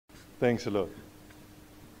Thanks a lot.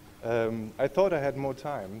 I thought I had more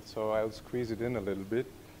time, so I'll squeeze it in a little bit.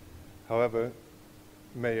 However,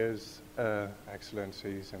 mayors,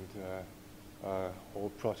 excellencies, and all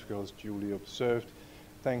protocols duly observed,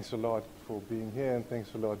 thanks a lot for being here, and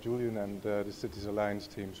thanks a lot, Julian, and the Cities Alliance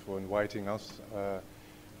teams for inviting us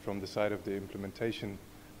from the side of the implementation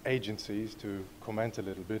agencies to comment a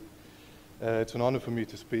little bit. It's an honor for me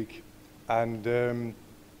to speak. And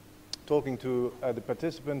talking to the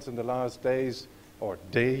participants in the last days, or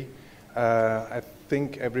day, I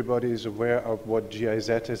think everybody is aware of what GIZ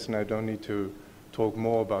is, and I don't need to talk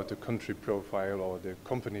more about the country profile or the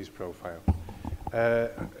company's profile.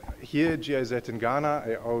 Here, GIZ in Ghana,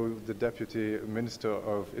 I owe the Deputy Minister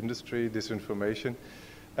of Industry this information.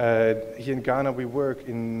 Here in Ghana, we work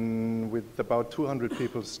with about 200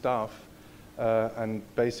 people staff, and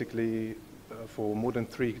basically for more than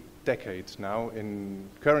 3 decades now.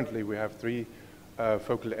 Currently, we have 3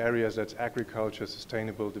 focal areas. That's agriculture,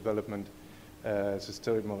 sustainable development,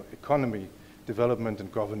 sustainable economy, development,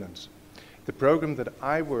 and governance. The program that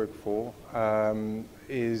I work for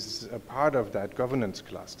is a part of that governance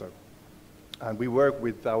cluster. And we work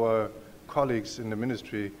with our colleagues in the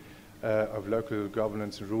Ministry of Local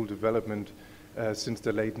Governance and Rural Development since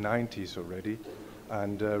the late 90s already.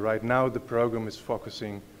 And right now the program is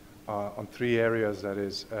focusing on 3 areas, that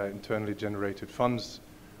is internally generated funds,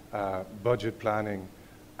 budget planning,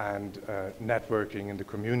 and networking in the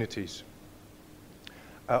communities.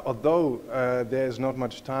 Although there's not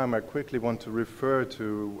much time, I quickly want to refer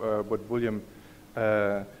to what William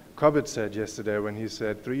Cobbett said yesterday when he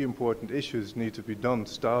said 3 important issues need to be done.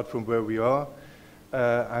 Start from where we are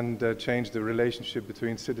and change the relationship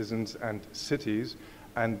between citizens and cities.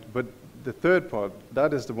 But the third part,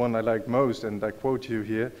 that is the one I like most, and I quote you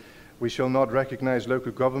here: "We shall not recognize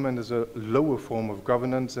local government as a lower form of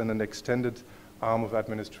governance and an extended arm of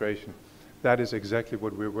administration." That is exactly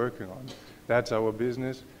what we're working on. That's our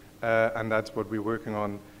business, and that's what we're working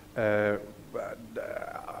on.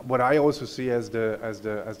 What I also see as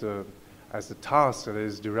the task that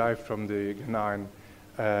is derived from the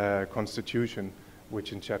Ghanaian constitution,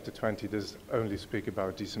 which in chapter 20 does only speak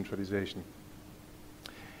about decentralization.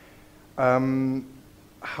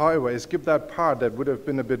 However, I skipped that part that would have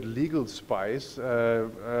been a bit legal spice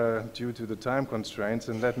due to the time constraints,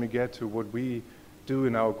 and let me get to what we do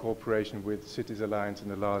in our cooperation with Cities Alliance in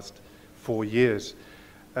the last 4 years.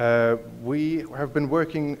 We have been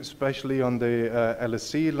working especially on the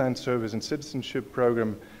LSC, Land Service and Citizenship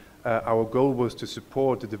Program. Our goal was to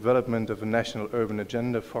support the development of a national urban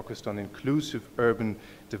agenda focused on inclusive urban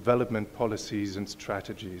development policies and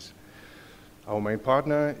strategies. Our main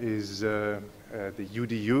partner is the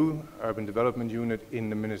UDU, Urban Development Unit in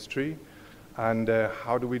the ministry. And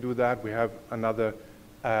how do we do that? We have another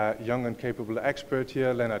young and capable expert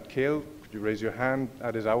here, Leonard Kale. Could you raise your hand?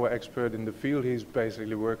 That is our expert in the field. He's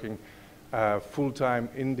basically working full-time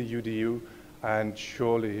in the UDU, and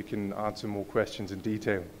surely he can answer more questions in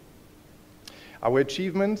detail. Our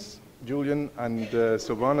achievements, Julian and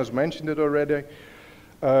Sylvanas mentioned it already.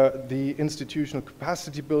 The institutional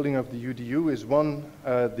capacity building of the UDU is one.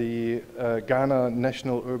 The Ghana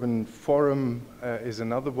National Urban Forum is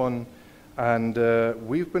another one. And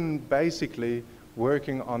we've been basically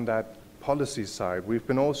working on that policy side. We've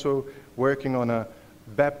been also working on a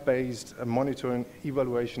web-based monitoring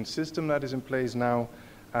evaluation system that is in place now,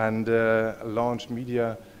 and launched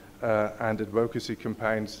media and advocacy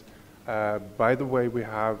campaigns. By the way, we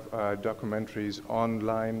have documentaries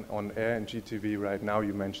online, on air, and GTV right now.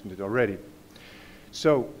 You mentioned it already.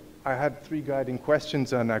 So I had 3 guiding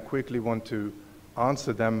questions, and I quickly want to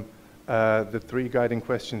answer them. The 3 guiding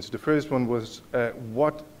questions. The first one was,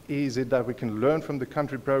 what is it that we can learn from the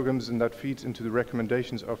country programs, and that feeds into the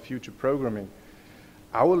recommendations of future programming?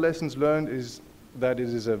 Our lessons learned is that it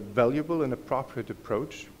is a valuable and appropriate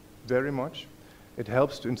approach, very much. It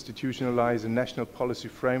helps to institutionalize a national policy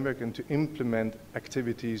framework and to implement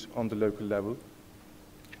activities on the local level.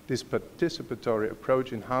 This participatory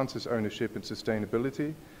approach enhances ownership and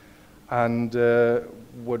sustainability. And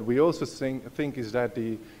what we also think is that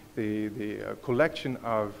the collection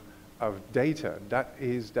of data, that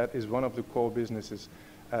is one of the core businesses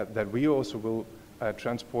that we also will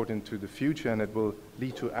transport into the future, and it will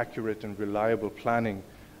lead to accurate and reliable planning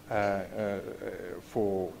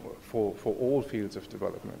for all fields of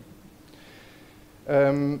development.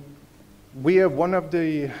 We are one of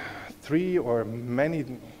the 3 or many,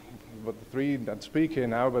 but the 3 that speak here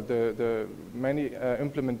now, but the many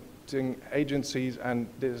implementing agencies, and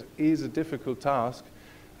this is a difficult task.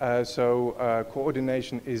 So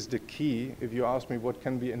coordination is the key. If you ask me what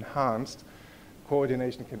can be enhanced,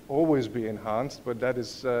 coordination can always be enhanced, but that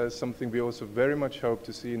is something we also very much hope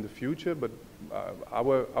to see in the future. But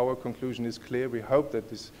our conclusion is clear. We hope that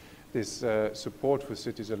this support for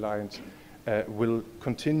Cities Alliance will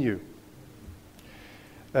continue.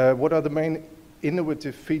 What are the main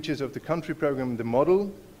innovative features of the country program and the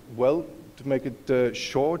model? Well, to make it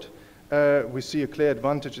short, we see a clear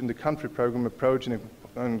advantage in the country program approach in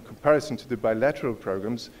comparison to the bilateral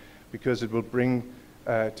programs, because it will bring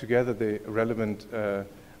together the relevant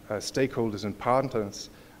stakeholders and partners,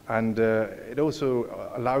 and it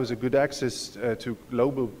also allows a good access to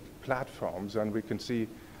global platforms, and we can see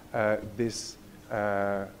this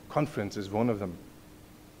conference is one of them.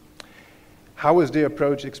 How is the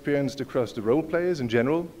approach experienced across the role players in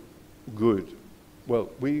general? Good. Well,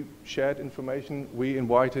 we shared information, we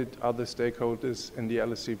invited other stakeholders in the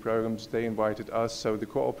LSC programs, they invited us, so the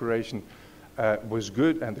cooperation was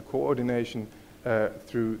good, and the coordination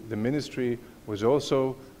through the ministry was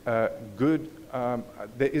also good.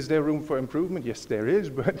 Is there room for improvement? Yes, there is,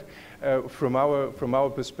 but from our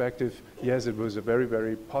perspective, yes, it was a very,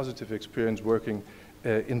 very positive experience working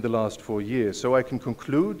in the last 4 years. So I can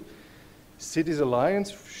conclude, Cities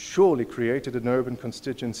Alliance surely created an urban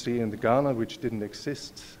constituency in Ghana which didn't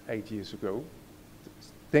exist 8 years ago.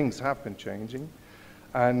 Things have been changing,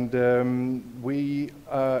 and we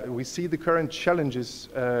see the current challenges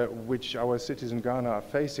which our cities in Ghana are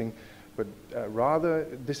facing, but rather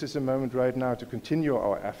this is a moment right now to continue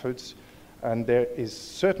our efforts, and there is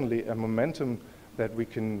certainly a momentum that we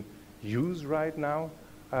can use right now,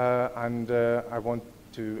 and I want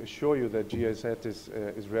to assure you that GIZ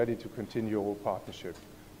is ready to continue our partnership.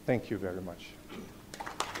 Thank you very much.